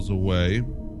miles away.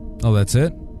 Oh, that's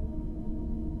it?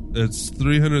 It's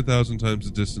 300,000 times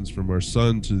the distance from our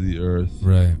sun to the Earth.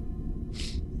 Right.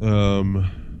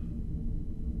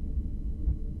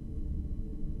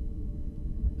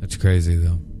 That's crazy,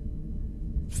 though.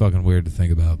 It's fucking weird to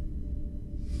think about.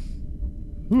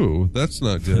 Ooh, that's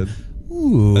not good.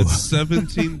 Ooh. At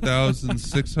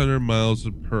 17,600 miles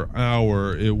per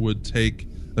hour, it would take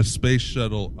a space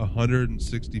shuttle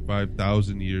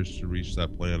 165,000 years to reach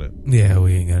that planet. Yeah,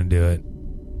 we ain't gonna do it.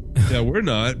 Yeah, we're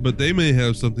not, but they may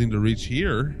have something to reach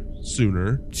here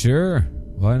sooner. Sure,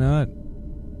 why not?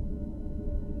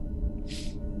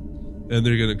 And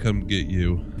they're gonna come get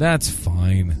you. That's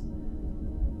fine.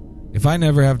 If I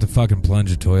never have to fucking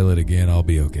plunge a toilet again, I'll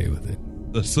be okay with it.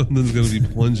 Something's gonna be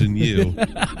plunging you.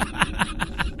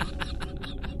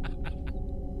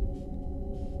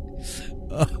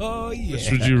 Oh, yeah.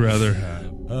 Which would you rather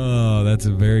have? Oh, that's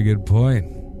a very good point.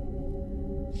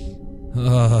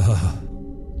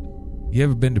 You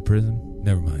ever been to prison?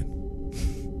 Never mind.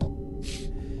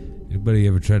 Anybody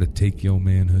ever try to take your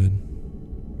manhood?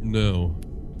 No.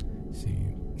 See,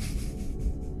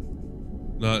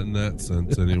 not in that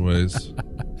sense, anyways.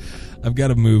 I've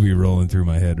got a movie rolling through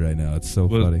my head right now. It's so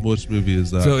funny. Which movie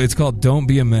is that? So it's called Don't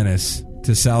Be a Menace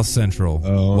to South Central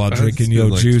while drinking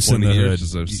your juice in the hood.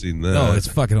 I've seen that. Oh, it's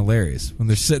fucking hilarious. When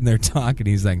they're sitting there talking,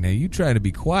 he's like, now you try to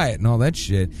be quiet and all that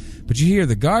shit, but you hear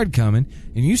the guard coming,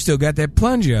 and you still got that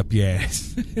plunge up your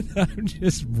ass. I'm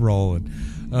just rolling.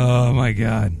 Oh, my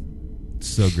God. It's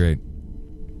so great.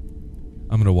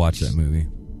 I'm going to watch that movie.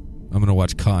 I'm going to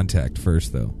watch Contact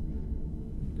first, though.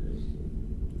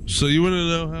 So you want to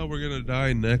know how we're going to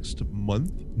die next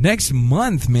month? Next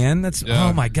month, man. That's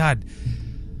Oh, my God.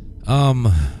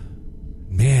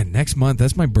 Man, next month,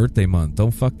 that's my birthday month.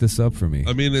 Don't fuck this up for me.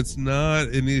 I mean, it's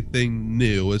not anything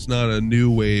new. It's not a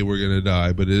new way we're going to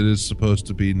die, but it is supposed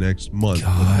to be next month.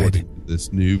 According to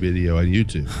this new video on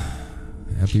YouTube.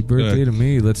 Happy birthday to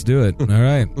me. Let's do it. All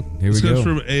right. Here we go. This comes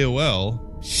from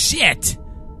AOL. Shit.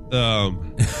 So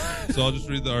I'll just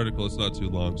read the article. It's not too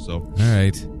long, so. All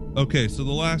right. Okay, so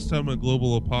the last time a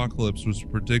global apocalypse was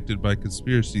predicted by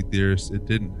conspiracy theorists, it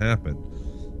didn't happen.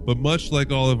 But much like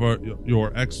all of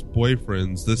your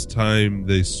ex-boyfriends, this time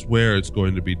they swear it's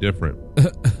going to be different.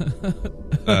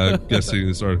 Guessing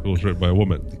this article was written by a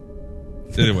woman.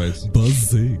 Anyways.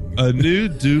 Buzzing. A new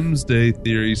doomsday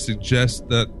theory suggests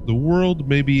that the world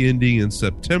may be ending in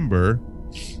September.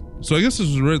 So I guess this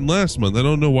was written last month. I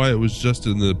don't know why it was just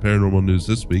in the paranormal news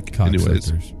this week.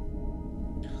 Anyways.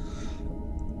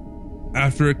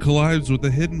 After it collides with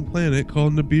a hidden planet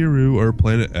called Nibiru, or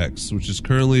Planet X, which is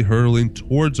currently hurtling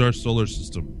towards our solar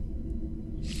system.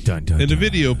 Dun, dun, In a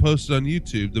video posted on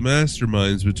YouTube, the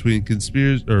masterminds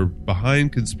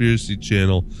behind conspiracy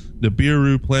channel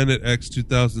Nibiru Planet X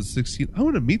 2016. I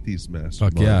want to meet these masterminds.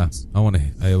 Fuck yeah! I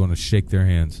want to shake their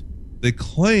hands. They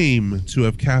claim to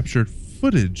have captured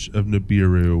footage of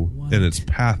Nibiru and its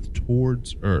path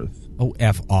towards Earth. Oh,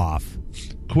 F off.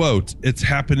 Quote, "It's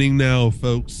happening now,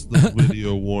 folks," the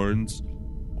video warns.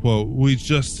 Quote, you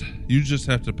just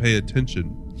have to pay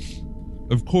attention.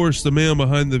 Of course, the man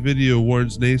behind the video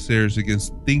warns naysayers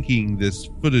against thinking this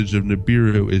footage of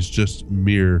Nibiru is just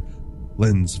mere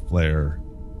lens flare.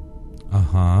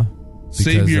 Uh-huh.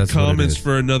 Save your comments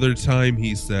for another time,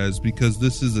 he says, because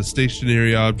this is a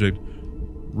stationary object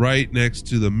right next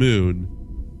to the moon.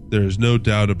 There is no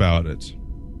doubt about it.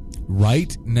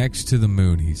 Right next to the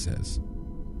moon, he says.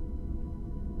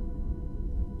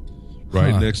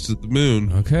 Right next to the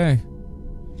moon. Okay.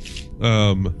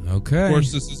 Okay. Of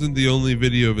course, this isn't the only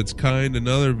video of its kind.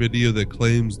 Another video that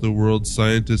claims the world's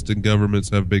scientists and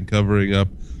governments have been covering up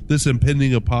this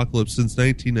impending apocalypse since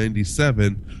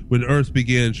 1997, when Earth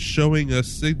began showing us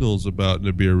signals about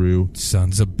Nibiru.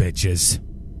 Sons of bitches.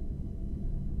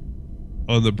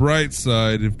 On the bright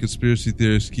side, if conspiracy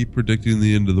theorists keep predicting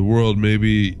the end of the world,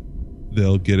 maybe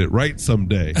they'll get it right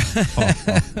someday. That's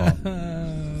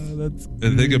good.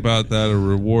 And think about that, a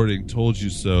rewarding told you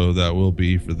so that will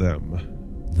be for them.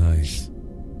 Nice.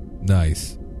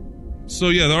 So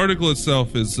yeah, the article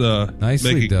itself is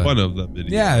making done. fun of that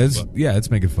video. Yeah,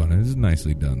 it's making fun of it. It's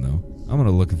nicely done, though. I'm going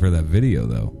to look for that video,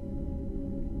 though.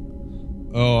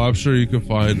 Oh, I'm sure you can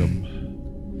find them.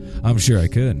 I'm sure I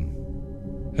could.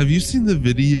 Have you seen the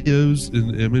videos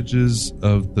and images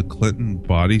of the Clinton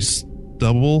body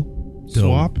stubble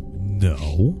swap?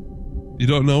 No. You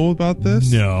don't know about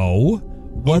this? No.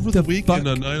 Over the weekend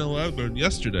on 9/11,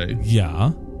 yesterday.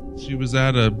 Yeah. She was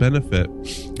at a benefit.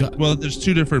 Well, there's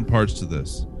two different parts to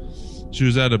this. She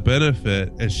was at a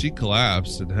benefit and she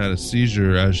collapsed and had a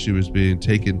seizure as she was being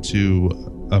taken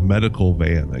to a medical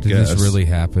van, I guess. Did this really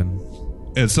happen?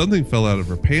 And something fell out of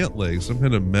her pant leg, some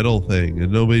kind of metal thing,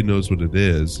 and nobody knows what it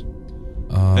is.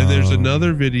 And there's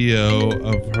another video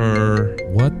of her.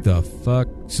 What the fuck?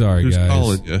 Sorry, Who's guys.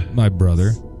 calling you? My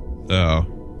brother. Oh.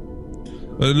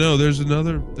 No, there's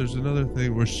another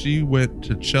thing where she went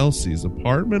to Chelsea's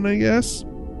apartment, I guess.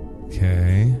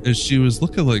 Okay. And she was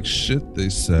looking like shit, they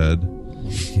said.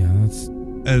 Yeah, that's...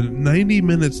 And 90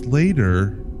 minutes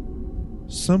later,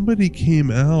 somebody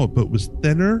came out but was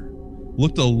thinner,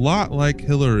 looked a lot like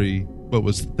Hillary, but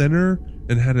was thinner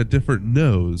and had a different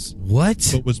nose. What?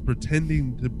 But was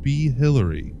pretending to be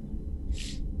Hillary.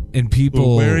 And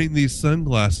people were wearing these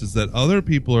sunglasses that other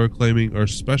people are claiming are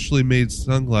specially made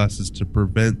sunglasses to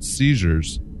prevent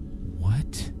seizures.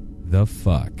 What the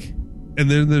fuck?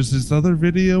 And then there's this other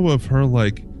video of her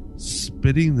like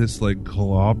spitting this like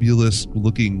globulous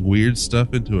looking weird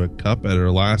stuff into a cup at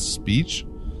her last speech.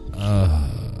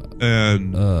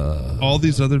 And all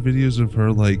these other videos of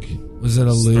her like was it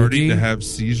a starting loogie? To have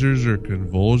seizures or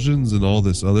convulsions and all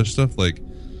this other stuff. Like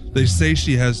they say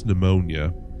she has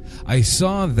pneumonia. I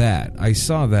saw that.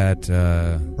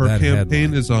 Her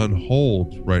campaign is on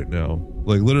hold right now.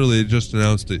 Like literally, it just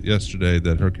announced it yesterday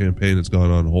that her campaign has gone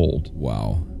on hold.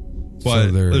 Wow. But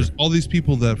So there's all these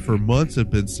people that for months have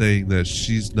been saying that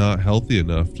she's not healthy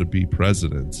enough to be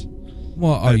president.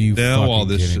 Well, are and you now fucking all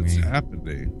this kidding shit's me?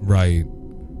 happening? Right.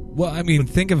 Well, I mean,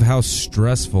 think of how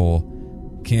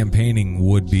stressful campaigning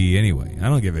would be anyway. I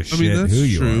don't give a shit that's who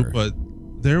you true, are. but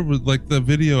there was like the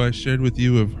video I shared with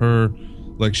you of her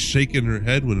like shaking her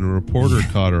head when a reporter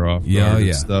caught her off guard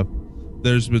and stuff.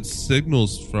 There's been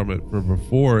signals from it from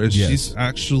before, and she's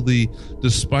actually,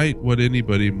 despite what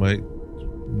anybody might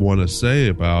want to say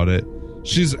about it,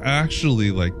 she's actually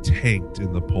like tanked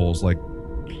in the polls. Like,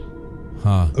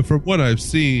 from what I've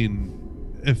seen,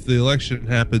 if the election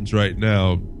happens right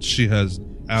now, she has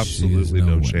absolutely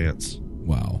no chance.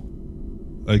 Wow.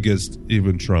 Against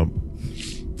even Trump.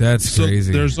 That's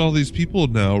crazy. There's all these people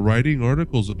now writing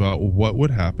articles about what would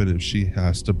happen if she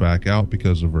has to back out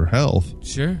because of her health.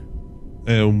 Sure.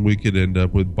 And we could end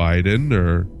up with Biden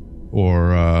or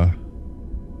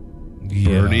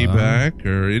Bernie back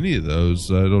or any of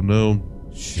those. I don't know.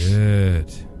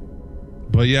 Shit.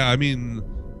 But yeah, I mean,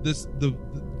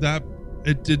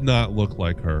 it did not look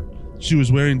like her. She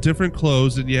was wearing different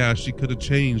clothes, and yeah, she could have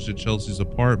changed at Chelsea's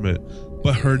apartment.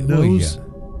 But her nose,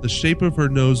 the shape of her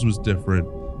nose was different.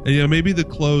 And yeah, maybe the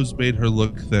clothes made her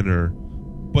look thinner,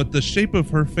 but the shape of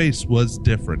her face was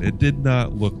different. It did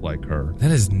not look like her.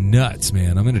 That is nuts,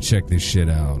 man. I'm going to check this shit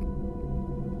out.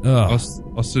 I'll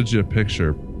send you a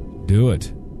picture. Do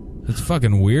it. It's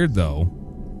fucking weird, though.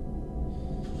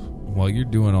 While you're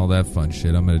doing all that fun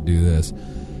shit, I'm going to do this.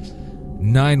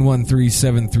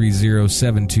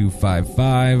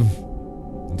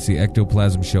 913-730-7255. It's the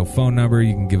Ectoplasm Show phone number.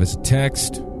 You can give us a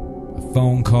text, a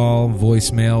phone call,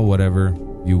 voicemail, whatever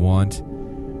you want.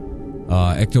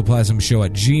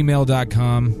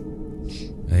 ectoplasmshow@gmail.com.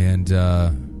 And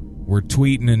we're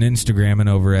tweeting and Instagramming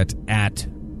over at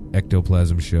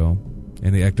Ectoplasm Show.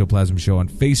 And the Ectoplasm Show on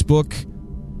Facebook.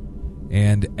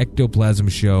 And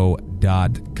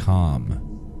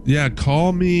ectoplasmshow.com. Yeah,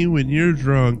 call me when you're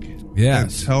drunk. Yes.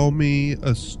 And tell me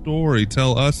a story.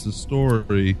 Tell us a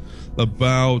story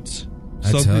about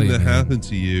something that happened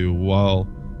to you while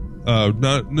you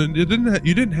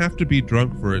didn't have to be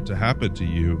drunk for it to happen to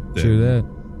you. True that.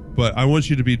 But I want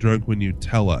you to be drunk when you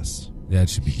tell us. That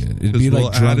should be good. It'd be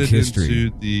like drunk history.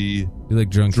 Into the be like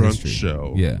drunk history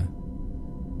show. Yeah.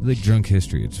 Be like drunk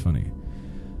history. It's funny.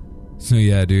 So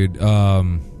yeah, dude.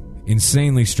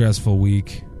 Insanely stressful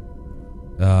week.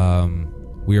 We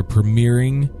are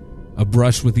premiering A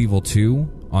Brush with Evil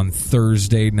 2 on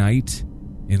Thursday night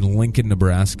in Lincoln,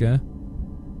 Nebraska.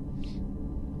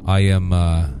 I am,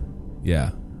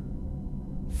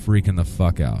 freaking the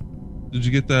fuck out. Did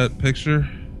you get that picture?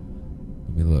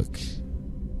 Let me look.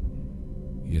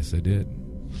 Yes, I did.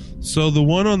 So the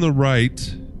one on the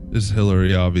right is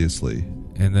Hillary, obviously.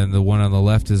 And then the one on the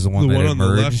left is the one that emerged. The one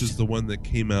on the left is the one that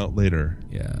came out later.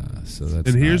 Yeah, so that's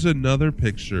And here's another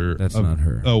picture. That's not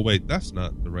her. Oh, wait, that's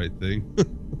not the right thing.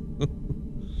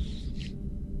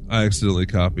 I accidentally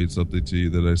copied something to you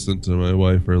that I sent to my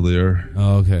wife earlier.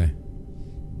 Oh, okay.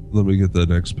 Let me get the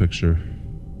next picture.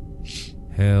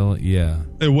 Hell yeah.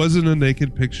 It wasn't a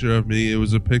naked picture of me. It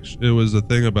was a picture. It was a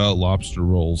thing about lobster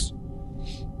rolls.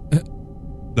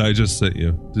 That I just sent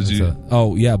you. Did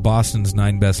you? Yeah, Boston's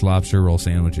 9 best lobster roll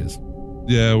sandwiches.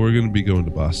 Yeah, we're going to be going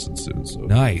to Boston soon. So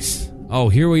nice. Oh,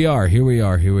 here we are.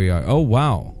 Oh,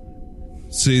 wow.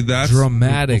 See, that's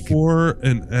dramatic. Before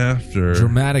and after.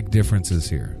 Dramatic differences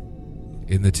here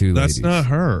in the two ladies. That's not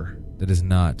her. That is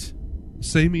not.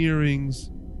 Same earrings.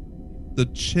 The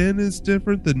chin is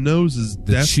different. The nose is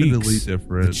definitely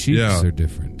different. The cheeks are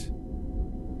different.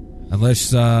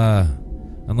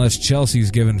 Unless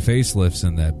Chelsea's giving facelifts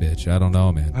in that bitch. I don't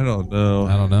know, man. I don't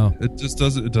know. It just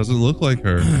doesn't. It doesn't look like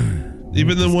her.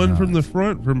 Even the one from the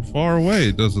front, from far away,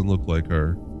 it doesn't look like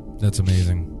her. That's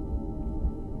amazing.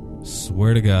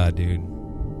 Swear to God, dude.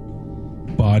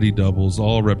 Body doubles.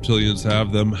 All reptilians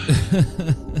have them.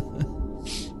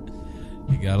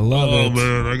 You gotta love it. Oh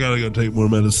man, I gotta go take more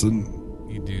medicine.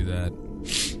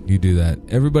 You do that.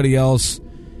 Everybody else,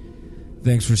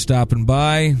 thanks for stopping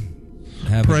by.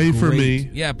 Pray for me.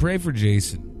 Yeah, pray for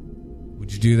Jason.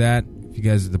 Would you do that? If you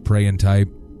guys are the praying type,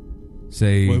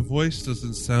 say... My voice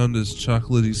doesn't sound as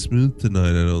chocolatey smooth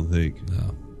tonight, I don't think.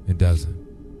 No, it doesn't.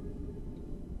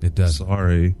 It doesn't.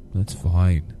 Sorry. That's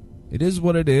fine. It is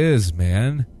what it is,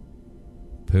 man.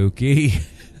 Pookie.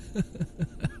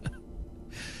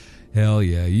 Hell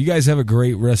yeah. You guys have a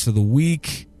great rest of the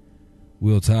week.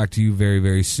 We'll talk to you very,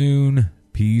 very soon.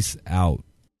 Peace out.